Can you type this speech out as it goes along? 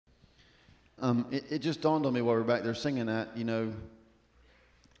It just dawned on me while we were back there singing that,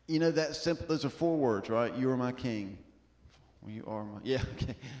 that simple, those are 4 words, right? You are my king. Well, you are my, yeah,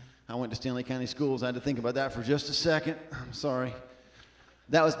 okay. I went to Stanley County Schools. I had to think about that for just a second. I'm sorry.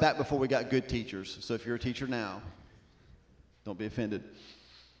 That was back before we got good teachers. So if you're a teacher now, don't be offended.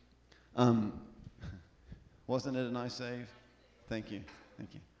 Wasn't it a nice save? Thank you.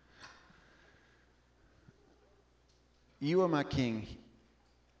 Thank you. You are my king.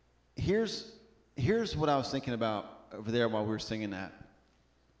 Here's what I was thinking about over there while we were singing that.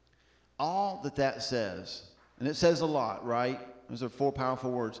 All that says, and it says a lot, right? Those are 4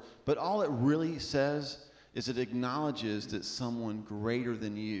 powerful words. But all it really says is it acknowledges that someone greater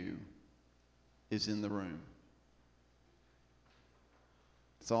than you is in the room.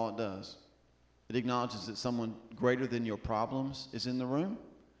 That's all it does. It acknowledges that someone greater than your problems is in the room.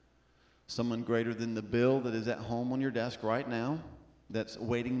 Someone greater than the bill that is at home on your desk right now that's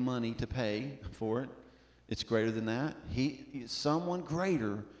waiting money to pay for it. It's greater than that. Someone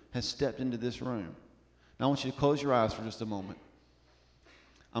greater has stepped into this room. Now I want you to close your eyes for just a moment.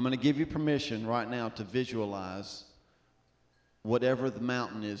 I'm going to give you permission right now to visualize whatever the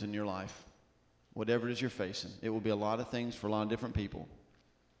mountain is in your life, whatever it is you're facing. It will be a lot of things for a lot of different people.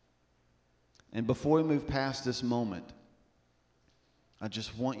 And before we move past this moment, I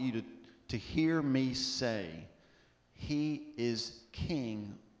just want you to hear me say, He is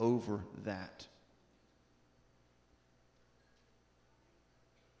king over that.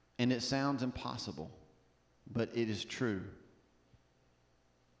 And it sounds impossible, but it is true.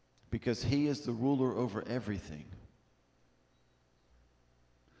 Because He is the ruler over everything.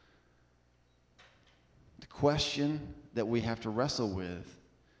 The question that we have to wrestle with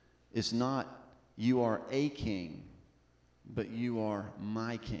is not, you are a king, but you are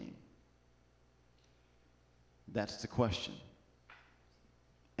my king. That's the question.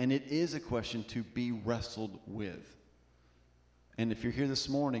 And it is a question to be wrestled with. And if you're here this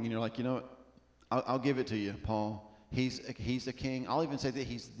morning and you're like, I'll give it to you, Paul. He's a king. I'll even say that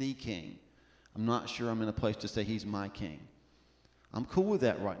He's the king. I'm not sure I'm in a place to say He's my king. I'm cool with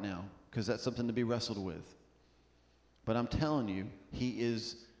that right now because that's something to be wrestled with. But I'm telling you, He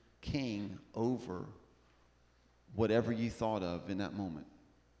is king over whatever you thought of in that moment.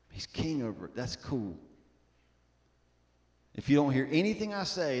 He's king over it. That's cool. If you don't hear anything I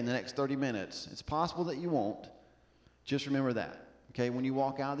say in the next 30 minutes, it's possible that you won't. Just remember that. Okay? When you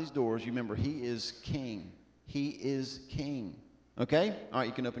walk out of these doors, you remember He is king. He is king. Okay? All right,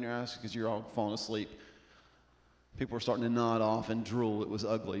 you can open your eyes because you're all falling asleep. People were starting to nod off and drool. It was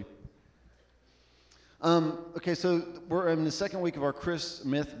ugly. Okay, so we're in the second week of our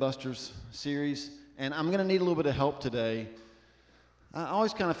ChristMYTH Busters series, and I'm going to need a little bit of help today. I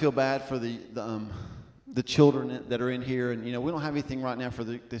always kind of feel bad for the children that are in here, and we don't have anything right now for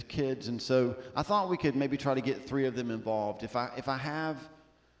the kids, and so I thought we could maybe try to get 3 of them involved. If I have,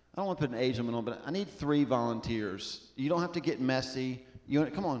 I don't want to put an age limit on, but I need 3 volunteers. You don't have to get messy.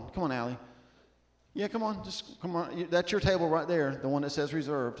 Come on, Allie. Yeah, come on, just come on. That's your table right there, the one that says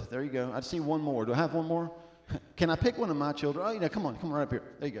reserved. There you go. I see one more. Do I have one more? Can I pick one of my children? Oh, come on right up here.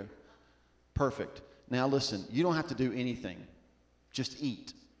 There you go. Perfect. Now listen, you don't have to do anything. Just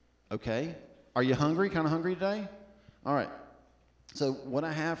eat, okay? Are you hungry? Kind of hungry today? All right. So what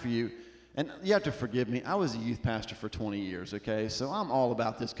I have for you, and you have to forgive me, I was a youth pastor for 20 years, okay? So I'm all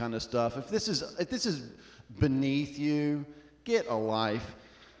about this kind of stuff. If this is beneath you, get a life.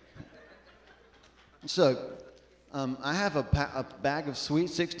 So I have a bag of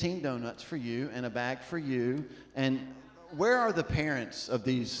Sweet 16 donuts for you and a bag for you. And where are the parents of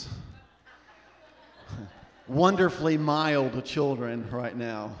these wonderfully mild children right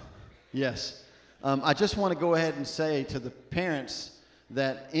now? Yes. I just want to go ahead and say to the parents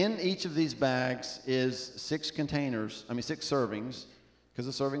that in each of these bags is 6 servings, because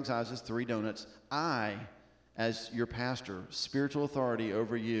the serving size is 3 donuts. I, as your pastor, spiritual authority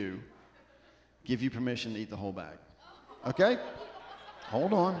over you, give you permission to eat the whole bag. Okay?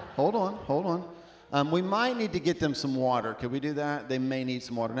 Hold on. We might need to get them some water. Could we do that? They may need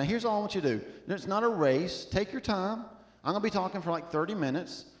some water. Now, here's all I want you to do. It's not a race. Take your time. I'm going to be talking for like 30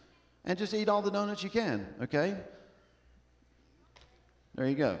 minutes. And just eat all the donuts you can, okay? There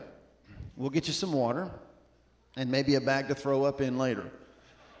you go. We'll get you some water and maybe a bag to throw up in later.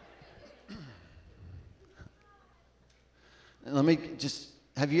 And let me just,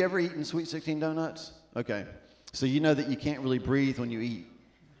 have you ever eaten Sweet 16 donuts? Okay. So you know that you can't really breathe when you eat.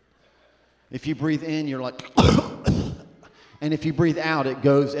 If you breathe in, you're like, and if you breathe out, it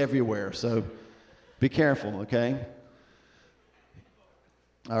goes everywhere. So be careful, okay?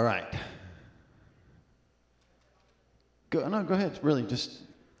 All right. Go ahead. Really, just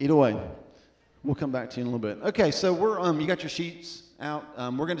eat away. We'll come back to you in a little bit. Okay, so you got your sheets out.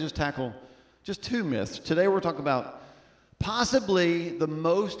 We're going to just tackle just two myths. Today we're talking about possibly the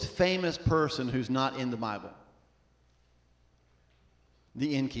most famous person who's not in the Bible.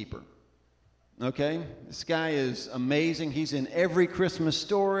 The Innkeeper. Okay? This guy is amazing. He's in every Christmas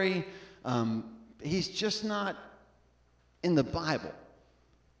story. He's just not in the Bible.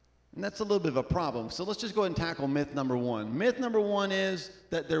 And that's a little bit of a problem. So let's just go ahead and tackle myth number one. Myth number one is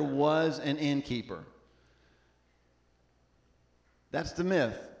that there was an innkeeper. That's the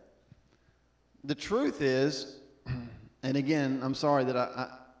myth. The truth is, and again, I'm sorry that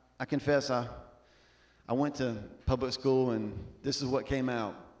I confess I went to public school and this is what came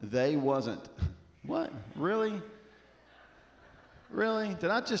out. They wasn't. What? Really? Really? Did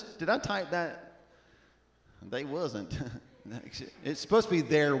I type that? They wasn't. It's supposed to be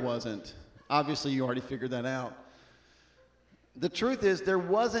there wasn't. Obviously, you already figured that out. The truth is, there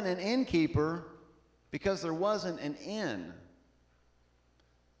wasn't an innkeeper because there wasn't an inn.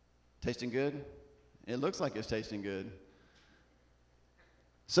 Tasting good? It looks like it's tasting good.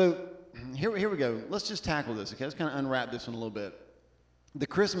 So, here we go. Let's just tackle this, okay? Let's kind of unwrap this one a little bit. The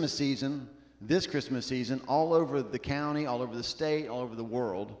Christmas season, this Christmas season, all over the county, all over the state, all over the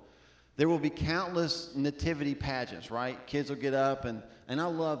world, there will be countless nativity pageants, right? Kids will get up, and I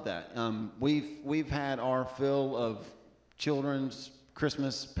love that. We've had our fill of children's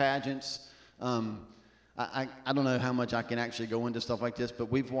Christmas pageants. I don't know how much I can actually go into stuff like this, but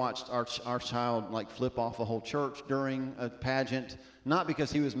we've watched our child like flip off a whole church during a pageant, not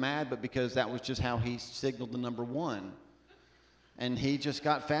because he was mad, but because that was just how he signaled the number one. And he just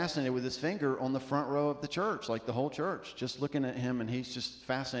got fascinated with his finger on the front row of the church, like the whole church, just looking at him, and he's just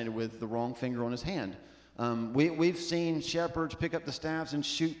fascinated with the wrong finger on his hand. We've seen shepherds pick up the staffs and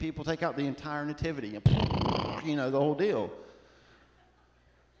shoot people, take out the entire nativity, you know, the whole deal.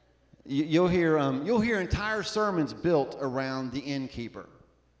 You'll hear entire sermons built around the innkeeper.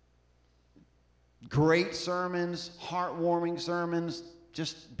 Great sermons, heartwarming sermons,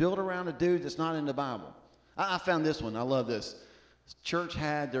 just built around a dude that's not in the Bible. I found this one. I love this. Church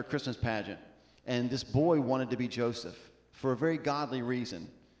had their Christmas pageant, and this boy wanted to be Joseph for a very godly reason.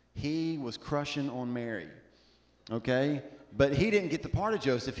 He was crushing on Mary, okay? But he didn't get the part of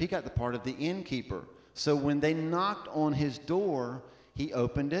Joseph. He got the part of the innkeeper. So when they knocked on his door, he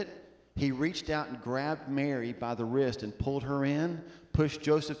opened it. He reached out and grabbed Mary by the wrist and pulled her in, pushed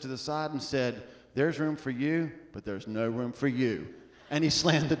Joseph to the side and said, "There's room for you, but there's no room for you." And he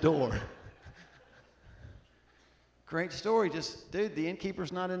slammed the door. Great story. Just, dude, the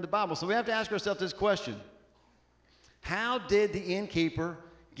innkeeper's not in the Bible. So we have to ask ourselves this question. How did the innkeeper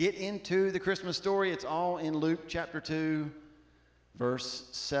get into the Christmas story? It's all in Luke chapter 2, verse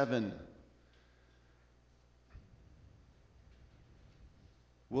 7.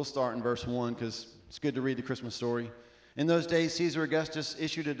 We'll start in verse 1 because it's good to read the Christmas story. In those days, Caesar Augustus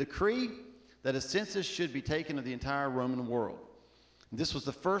issued a decree that a census should be taken of the entire Roman world. This was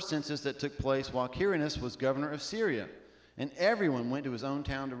the first census that took place while Quirinius was governor of Syria, and everyone went to his own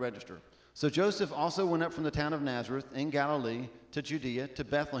town to register. So Joseph also went up from the town of Nazareth in Galilee to Judea, to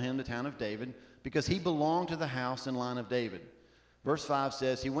Bethlehem, the town of David, because he belonged to the house and line of David. Verse 5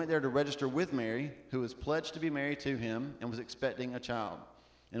 says, he went there to register with Mary, who was pledged to be married to him and was expecting a child.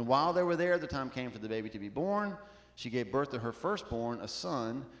 And while they were there, the time came for the baby to be born. She gave birth to her firstborn, a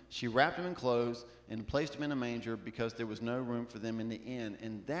son. She wrapped him in clothes and placed him in a manger because there was no room for them in the inn.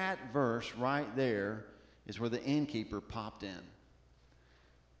 And that verse right there is where the innkeeper popped in.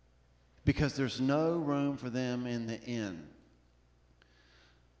 Because there's no room for them in the inn.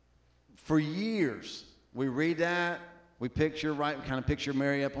 For years, we read that, we picture, right, we kind of picture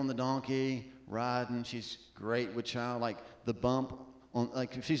Mary up on the donkey, riding. She's great with child, like the bump on,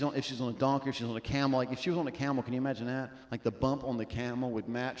 like if she's on a donkey, if she's on a camel, like if she was on a camel, can you imagine that? Like the bump on the camel would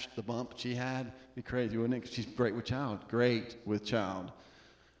match the bump she had. It'd be crazy, wouldn't it? 'Cause she's great with child. Great with child.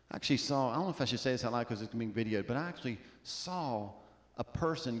 I actually saw, I don't know if I should say this out loud because it's being videoed, but I actually saw a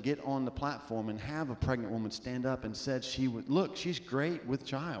person get on the platform and have a pregnant woman stand up and said she would, look, she's great with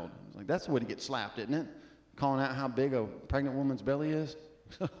child. I was like, that's the way to get slapped, isn't it? Calling out how big a pregnant woman's belly is.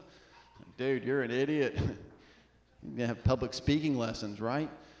 Dude, you're an idiot. You have public speaking lessons, right?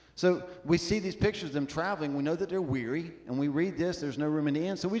 So we see these pictures of them traveling. We know that they're weary, and we read this, there's no room in the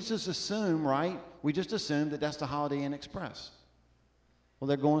inn. So we just assume, right? We just assume that that's the Holiday Inn Express. Well,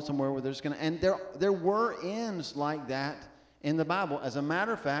 they're going somewhere where they're just going to, and there were inns like that in the Bible. As a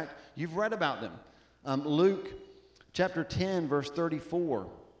matter of fact, you've read about them. Luke chapter 10, verse 34.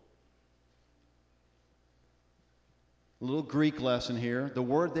 A little Greek lesson here. The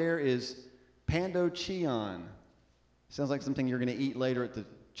word there is pandochion. Sounds like something you're going to eat later at the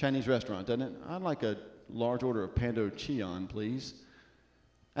Chinese restaurant, doesn't it? I'd like a large order of pando chion, please.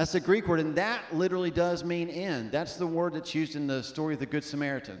 That's the Greek word, and that literally does mean inn. That's the word that's used in the story of the Good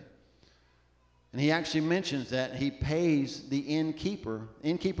Samaritan. And he actually mentions that he pays the innkeeper.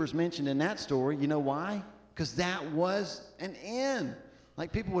 Innkeeper's mentioned in that story. You know why? Because that was an inn.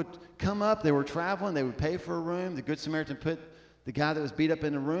 Like people would come up, they were traveling, they would pay for a room. The Good Samaritan put the guy that was beat up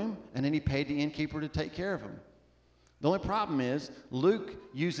in the room, and then he paid the innkeeper to take care of him. The only problem is Luke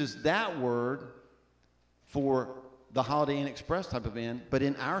uses that word for the Holiday Inn Express type of inn, but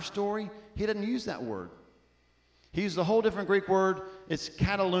in our story, he doesn't use that word. He used a whole different Greek word. It's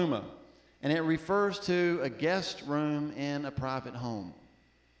kataluma, and it refers to a guest room in a private home.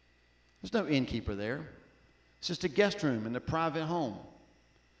 There's no innkeeper there. It's just a guest room in a private home.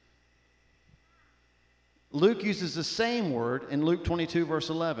 Luke uses the same word in Luke 22, verse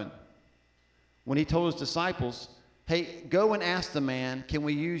 11, when he told his disciples, hey, go and ask the man, can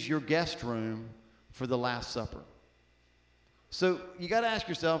we use your guest room for the Last Supper? So you got to ask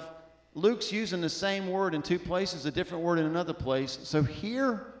yourself, Luke's using the same word in two places, a different word in another place. So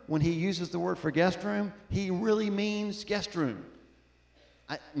here, when he uses the word for guest room, he really means guest room.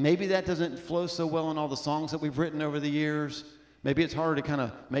 Maybe that doesn't flow so well in all the songs that we've written over the years. Maybe it's harder to kind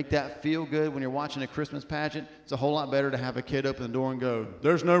of make that feel good when you're watching a Christmas pageant. It's a whole lot better to have a kid open the door and go,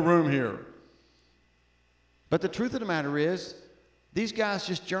 there's no room here. But the truth of the matter is, these guys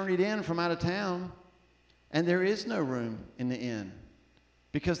just journeyed in from out of town, and there is no room in the inn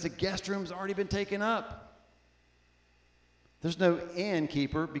because the guest room's already been taken up. There's no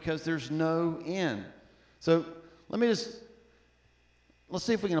innkeeper because there's no inn. So let's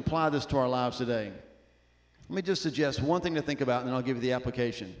see if we can apply this to our lives today. Let me just suggest one thing to think about, and then I'll give you the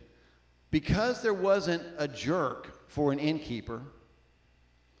application. Because there wasn't a jerk for an innkeeper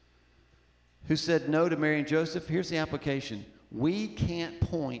who said no to Mary and Joseph, here's the application. We can't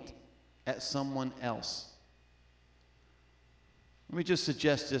point at someone else. Let me just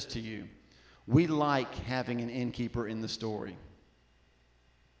suggest this to you. We like having an innkeeper in the story.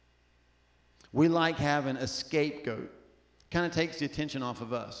 We like having a scapegoat. Kind of takes the attention off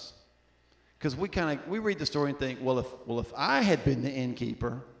of us. Because we read the story and think, well, if I had been the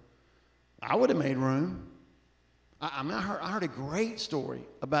innkeeper, I would have made room. I heard a great story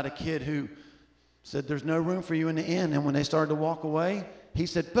about a kid who said, there's no room for you in the inn. And when they started to walk away, he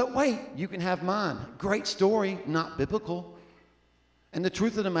said, but wait, you can have mine. Great story, not biblical. And the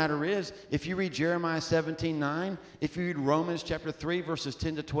truth of the matter is, if you read Jeremiah 17:9, if you read Romans chapter 3, verses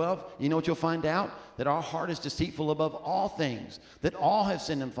 10 to 12, you know what you'll find out? That our heart is deceitful above all things, that all have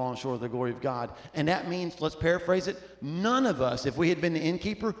sinned and fallen short of the glory of God. And that means, let's paraphrase it, none of us, if we had been the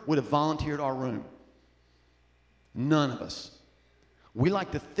innkeeper, would have volunteered our room. None of us. We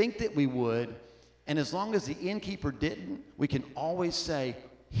like to think that we would, and as long as the innkeeper didn't, we can always say,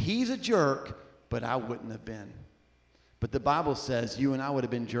 he's a jerk, but I wouldn't have been. But the Bible says you and I would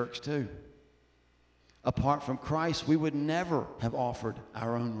have been jerks too. Apart from Christ, we would never have offered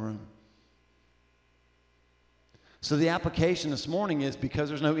our own room. So the application this morning is, because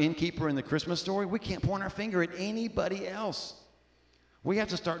there's no innkeeper in the Christmas story, we can't point our finger at anybody else. We have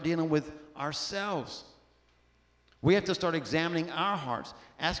to start dealing with ourselves. We have to start examining our hearts,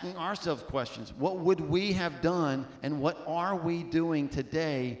 asking ourselves questions. What would we have done, and what are we doing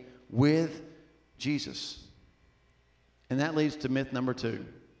today with Jesus? And that leads to myth number 2.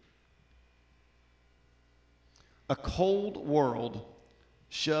 A cold world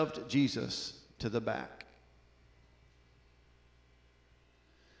shoved Jesus to the back.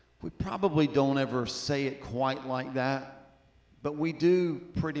 We probably don't ever say it quite like that, but we do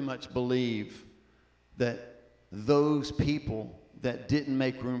pretty much believe that those people that didn't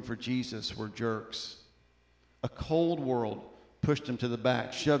make room for Jesus were jerks. A cold world pushed him to the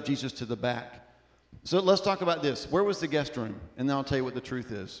back, shoved Jesus to the back. So let's talk about this. Where was the guest room? And then I'll tell you what the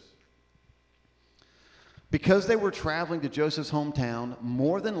truth is. Because they were traveling to Joseph's hometown,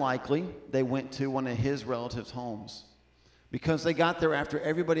 more than likely they went to one of his relatives' homes. Because they got there after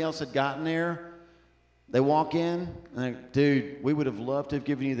everybody else had gotten there, they walk in and they're, dude, we would have loved to have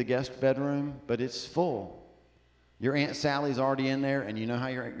given you the guest bedroom, but it's full. Your Aunt Sally's already in there, and you know how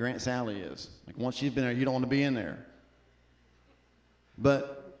your Aunt Sally is. Like, once she's been there, you don't want to be in there.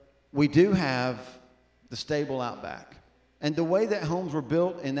 But we do have the stable out back. And the way that homes were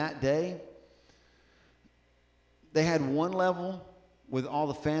built in that day, they had one level with all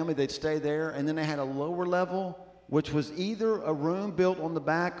the family, they'd stay there, and then they had a lower level, which was either a room built on the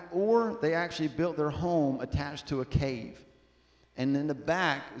back, or they actually built their home attached to a cave. And in the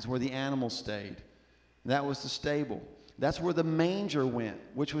back is where the animals stayed. That was the stable. That's where the manger went,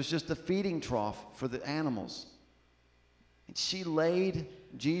 which was just a feeding trough for the animals. She laid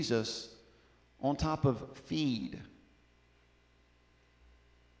Jesus on top of feed.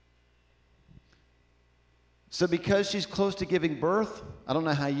 So because she's close to giving birth, I don't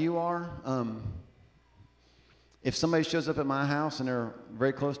know how you are. If somebody shows up at my house and they're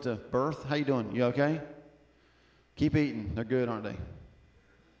very close to birth, how you doing? You okay? Keep eating. They're good, aren't they?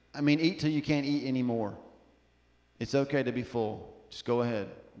 I mean, eat till you can't eat anymore. It's okay to be full. Just go ahead.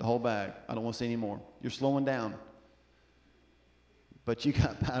 The whole bag. I don't want to see any more. You're slowing down. But you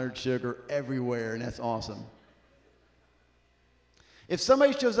got powdered sugar everywhere, and that's awesome. If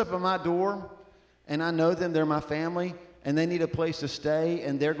somebody shows up at my door, and I know them, they're my family, and they need a place to stay,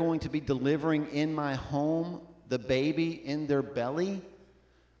 and they're going to be delivering in my home the baby in their belly,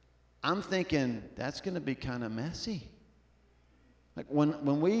 I'm thinking, that's going to be kind of messy. Like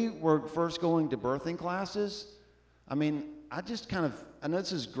when we were first going to birthing classes, I mean, I know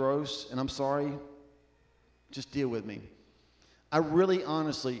this is gross, and I'm sorry, just deal with me. I really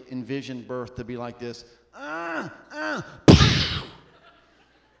honestly envisioned birth to be like this, pow!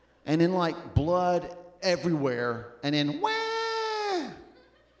 And then like blood everywhere, and then wah!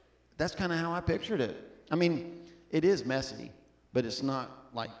 That's kind of how I pictured it. I mean, it is messy, but it's not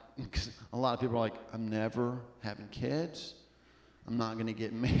like, because a lot of people are like, I'm never having kids. I'm not going to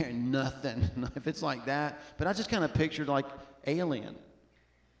get married, nothing. If it's like that. But I just kind of pictured like Alien.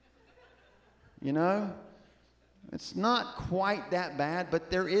 You know? It's not quite that bad, but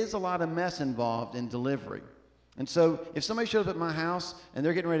there is a lot of mess involved in delivery. And so if somebody shows up at my house and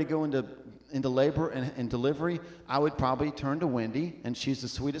they're getting ready to go into labor and delivery, I would probably turn to Wendy, and she's the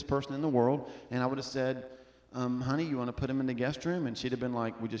sweetest person in the world, and I would have said, honey, you want to put him in the guest room? And she'd have been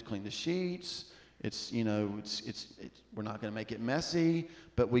like, we just cleaned the sheets. We're not going to make it messy,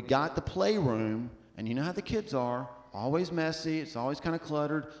 but we got the playroom, and you know how the kids are, always messy. It's always kind of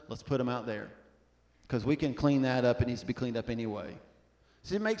cluttered. Let's put them out there because we can clean that up. It needs to be cleaned up anyway.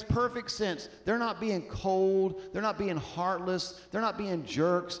 See, it makes perfect sense. They're not being cold. They're not being heartless. They're not being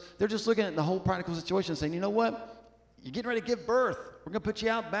jerks. They're just looking at the whole practical situation and saying, you know what? You're getting ready to give birth. We're going to put you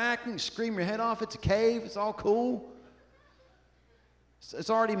out back and scream your head off. It's a cave. It's all cool.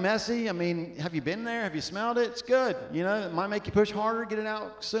 It's already messy. I mean, have you been there? Have you smelled it? It's good. You know, it might make you push harder, get it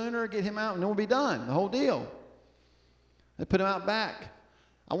out sooner, get him out, and then we'll be done. The whole deal. They put him out back.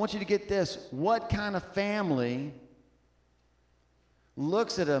 I want you to get this. What kind of family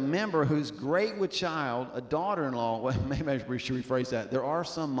looks at a member who's great with child, a daughter-in-law? Well, maybe I should rephrase that. There are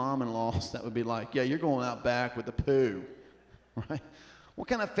some mom-in-laws that would be like, yeah, you're going out back with the poo, right? What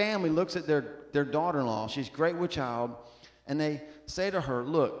kind of family looks at their daughter-in-law? She's great with child, and they say to her,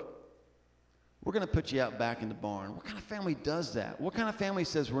 look, we're going to put you out back in the barn. What kind of family does that? What kind of family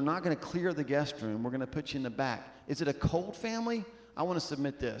says, we're not going to clear the guest room, we're going to put you in the back? Is it a cold family? I want to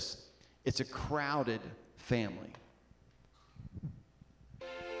submit this. It's a crowded family.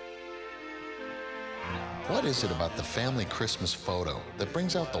 What is it about the family Christmas photo that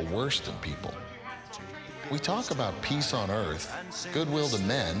brings out the worst in people? We talk about peace on earth, goodwill to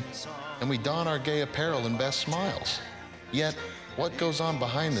men, and we don our gay apparel and best smiles. Yet, what goes on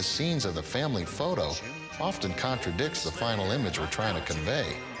behind the scenes of the family photo often contradicts the final image we're trying to convey.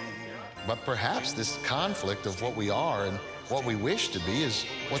 But perhaps this conflict of what we are and what we wish to be is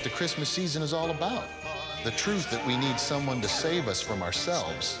what the Christmas season is all about. The truth that we need someone to save us from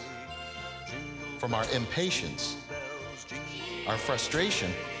ourselves, from our impatience, our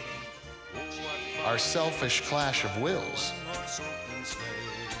frustration, our selfish clash of wills.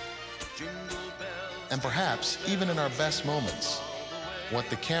 And perhaps, even in our best moments, what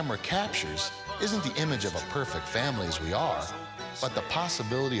the camera captures isn't the image of a perfect family as we are, but the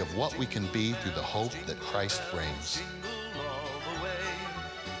possibility of what we can be through the hope that Christ brings.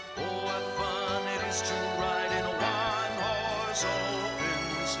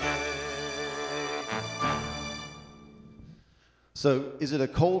 So is it a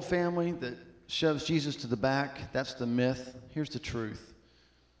cold family that shoves Jesus to the back? That's the myth. Here's the truth.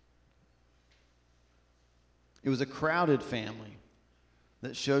 It was a crowded family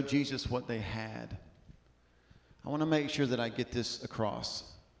that showed Jesus what they had. I want to make sure that I get this across.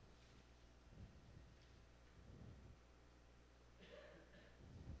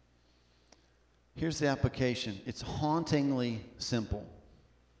 Here's the application. It's hauntingly simple.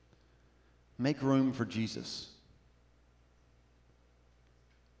 Make room for Jesus.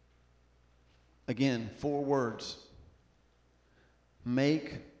 Again, 4 words.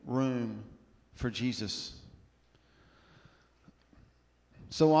 Make room for Jesus.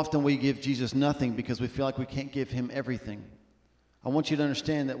 So often we give Jesus nothing because we feel like we can't give him everything. I want you to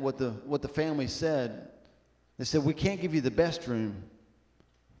understand that what the family said, they said, we can't give you the best room,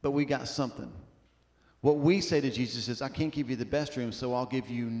 but we got something. What we say to Jesus is, I can't give you the best room, so I'll give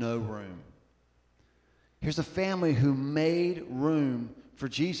you no room. Here's a family who made room for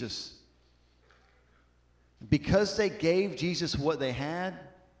Jesus. Because they gave Jesus what they had,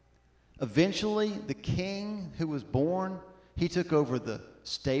 eventually the king who was born, he took over the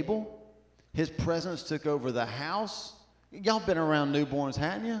stable. His presence took over the house. Y'all been around newborns,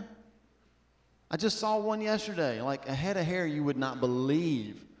 hadn't you? I just saw one yesterday, like a head of hair you would not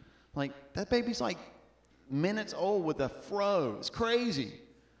believe. Like, that baby's like minutes old with a fro. It's crazy.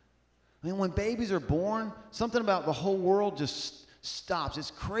 I mean, when babies are born, something about the whole world just stops.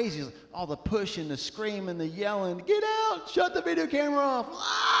 It's crazy. All the pushing, the screaming, the yelling, get out, shut the video camera off.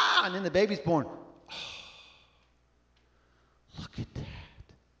 Ah! And then the baby's born. Oh, look at that.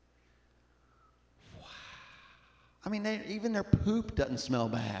 Wow. I mean, even their poop doesn't smell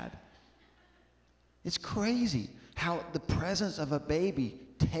bad. It's crazy how the presence of a baby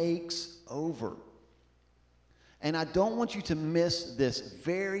takes over. And I don't want you to miss this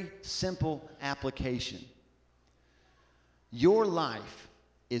very simple application. Your life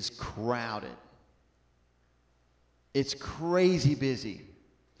is crowded. It's crazy busy.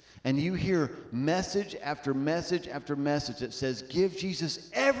 And you hear message after message after message that says, give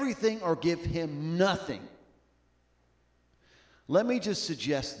Jesus everything or give him nothing. Let me just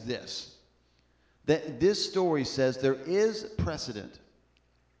suggest this, that this story says there is precedent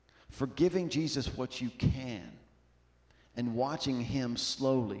for giving Jesus what you can and watching him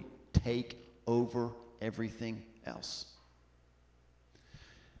slowly take over everything else.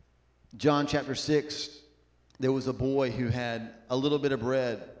 John chapter 6, there was a boy who had a little bit of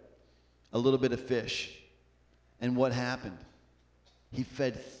bread, a little bit of fish. And what happened? He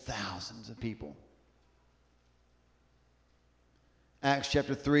fed thousands of people. Acts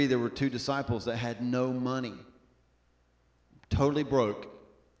chapter 3, there were 2 disciples that had no money, totally broke,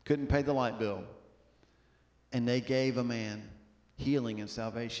 couldn't pay the light bill. And they gave a man healing and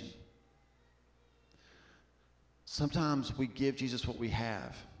salvation. Sometimes we give Jesus what we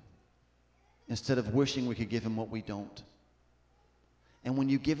have instead of wishing we could give him what we don't. And when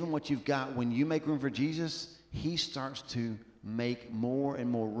you give him what you've got, when you make room for Jesus, he starts to make more and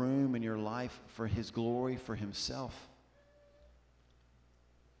more room in your life for his glory, for himself.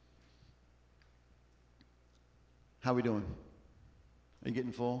 How are we doing? Are you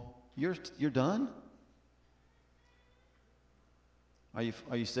getting full? You're done? Are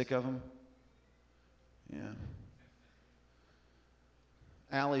you sick of them? Yeah.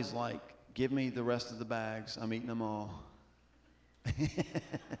 Allie's like, give me the rest of the bags. I'm eating them all.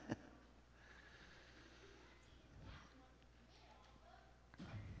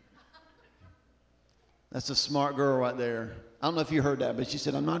 That's a smart girl right there. I don't know if you heard that, but she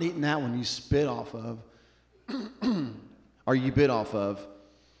said, I'm not eating that one you spit off of. Or you bit off of.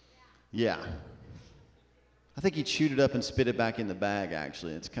 Yeah. I think he chewed it up and spit it back in the bag,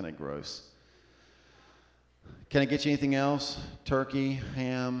 actually. It's kind of gross. Can I get you anything else? Turkey,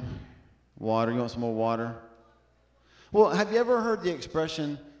 ham, water. You want some more water? Well, have you ever heard the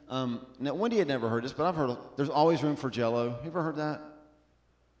expression, now Wendy had never heard this, but I've heard there's always room for Jell-O. You ever heard that?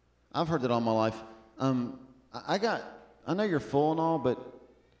 I've heard that all my life. I know you're full and all, but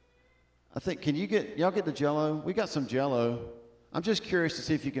I think, y'all get the Jell-O? We got some Jell-O. I'm just curious to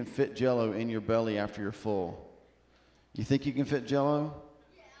see if you can fit Jell-O in your belly after you're full. You think you can fit Jell-O?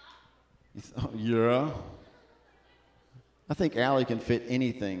 Yeah. I think Allie can fit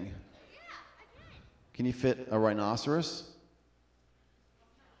anything. Can you fit a rhinoceros?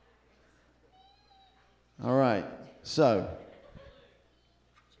 All right. So,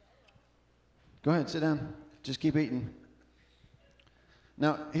 go ahead, sit down. Just keep eating.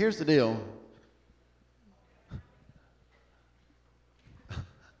 Now, here's the deal.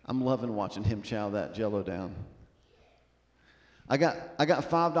 I'm loving watching him chow that Jell-O down. I got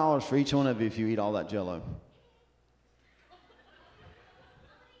 $5 for each one of you if you eat all that Jell-O.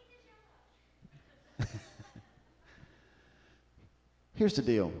 Here's the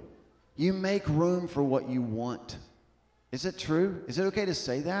deal. You make room for what you want. Is it true? Is it okay to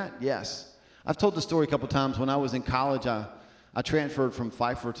say that? Yes. I've told the story a couple times. When I was in college, I transferred from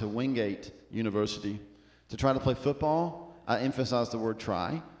Pfeiffer to Wingate University to try to play football. I emphasized the word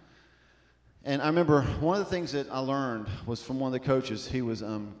try. And I remember one of the things that I learned was from one of the coaches. He was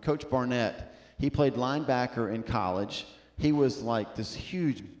Coach Barnett. He played linebacker in college. He was like this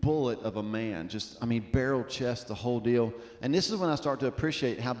huge bullet of a man, barrel chest, the whole deal. And this is when I start to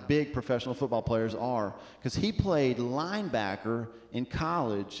appreciate how big professional football players are, because he played linebacker in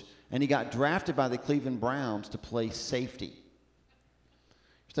college, and he got drafted by the Cleveland Browns to play safety.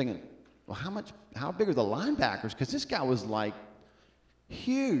 You're thinking, well, how big are the linebackers? Because this guy was like,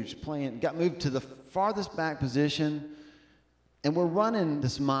 huge, playing, got moved to the farthest back position, and we're running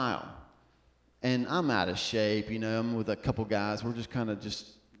this mile. And I'm out of shape, you know, I'm with a couple guys. We're just kind of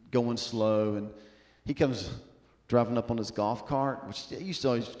just going slow, and he comes driving up on his golf cart, which used to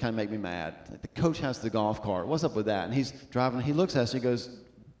always kind of make me mad. Like, the coach has the golf cart. What's up with that? And he's driving, he looks at us, and he goes,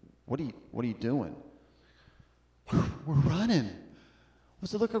 what are you doing? We're running.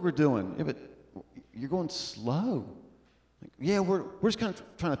 What's it look like we're doing? Yeah, but you're going slow. Like, yeah, we're just kind of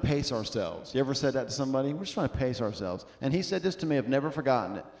trying to pace ourselves. You ever said that to somebody? We're just trying to pace ourselves. And he said this to me, I've never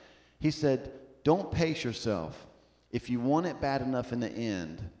forgotten it. He said, don't pace yourself. If you want it bad enough in the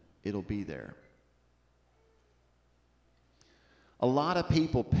end, it'll be there. A lot of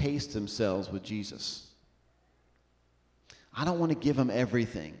people pace themselves with Jesus. I don't want to give him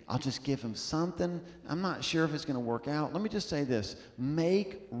everything. I'll just give him something. I'm not sure if it's going to work out. Let me just say this.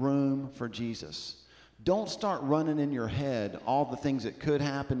 Make room for Jesus. Don't start running in your head all the things that could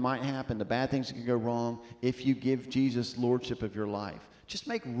happen, might happen, the bad things that could go wrong if you give Jesus lordship of your life. Just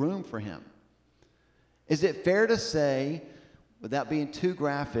make room for him. Is it fair to say, without being too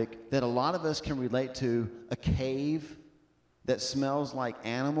graphic, that a lot of us can relate to a cave that smells like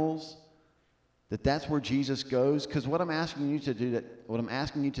animals? That's where Jesus goes? Because what I'm asking you to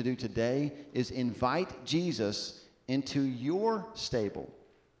do today is invite Jesus into your stable,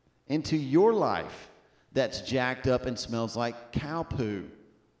 into your life that's jacked up and smells like cow poo.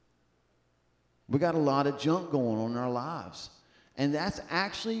 We got a lot of junk going on in our lives. And that's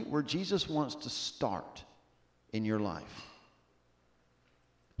actually where Jesus wants to start in your life.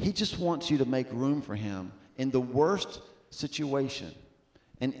 He just wants you to make room for him in the worst situation.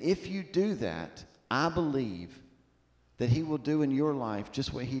 And if you do that, I believe that he will do in your life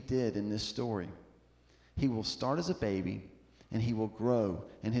just what he did in this story. He will start as a baby, and he will grow,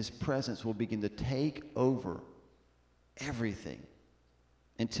 and his presence will begin to take over everything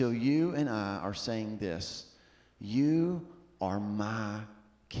until you and I are saying this: you are my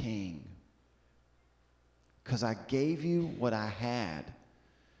king. Because I gave you what I had,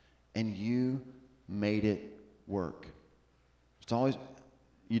 and you made it work. It's always,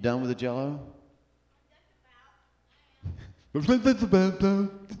 you done with the Jell-O?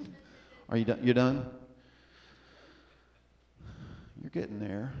 Are you done? You're done? You're getting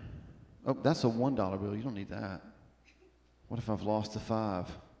there. Oh, that's a $1 bill. You don't need that. What if I've lost the 5?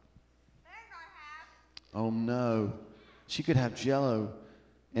 Oh no. She could have Jell-O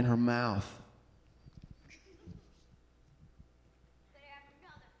in her mouth.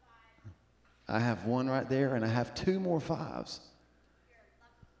 I have 1 right there, and I have 2 more 5s.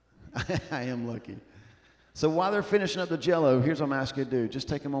 I am lucky. So while they're finishing up the Jell-O, here's what I'm asking you to do. Just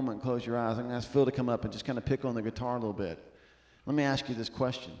take a moment and close your eyes. I'm going to ask Phil to come up and just kind of pick on the guitar a little bit. Let me ask you this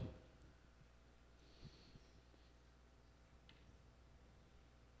question.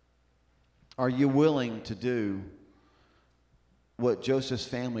 Are you willing to do what Joseph's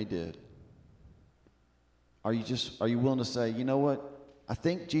family did? Are you willing to say, you know what? I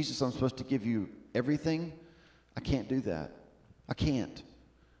think, Jesus, I'm supposed to give you everything. I can't do that. I can't.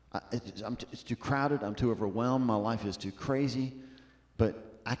 It's too crowded. I'm too overwhelmed. My life is too crazy.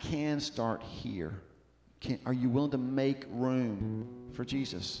 But I can start here. Are you willing to make room for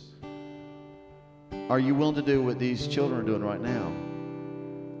Jesus? Are you willing to do what these children are doing right now?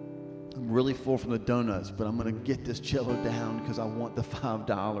 I'm really full from the donuts, but I'm going to get this Jell-O down because I want the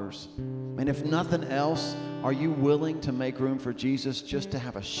 $5. And if nothing else, are you willing to make room for Jesus just to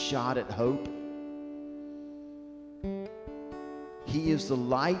have a shot at hope? He is the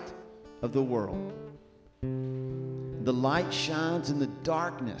light of the world. The light shines in the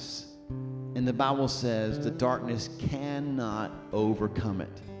darkness, and the Bible says the darkness cannot overcome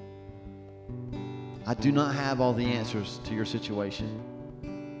it. I do not have all the answers to your situation,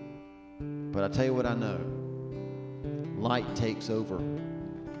 but I tell you what I know. Light takes over.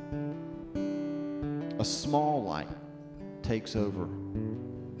 A small light takes over.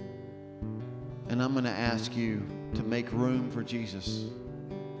 And I'm going to ask you to make room for Jesus.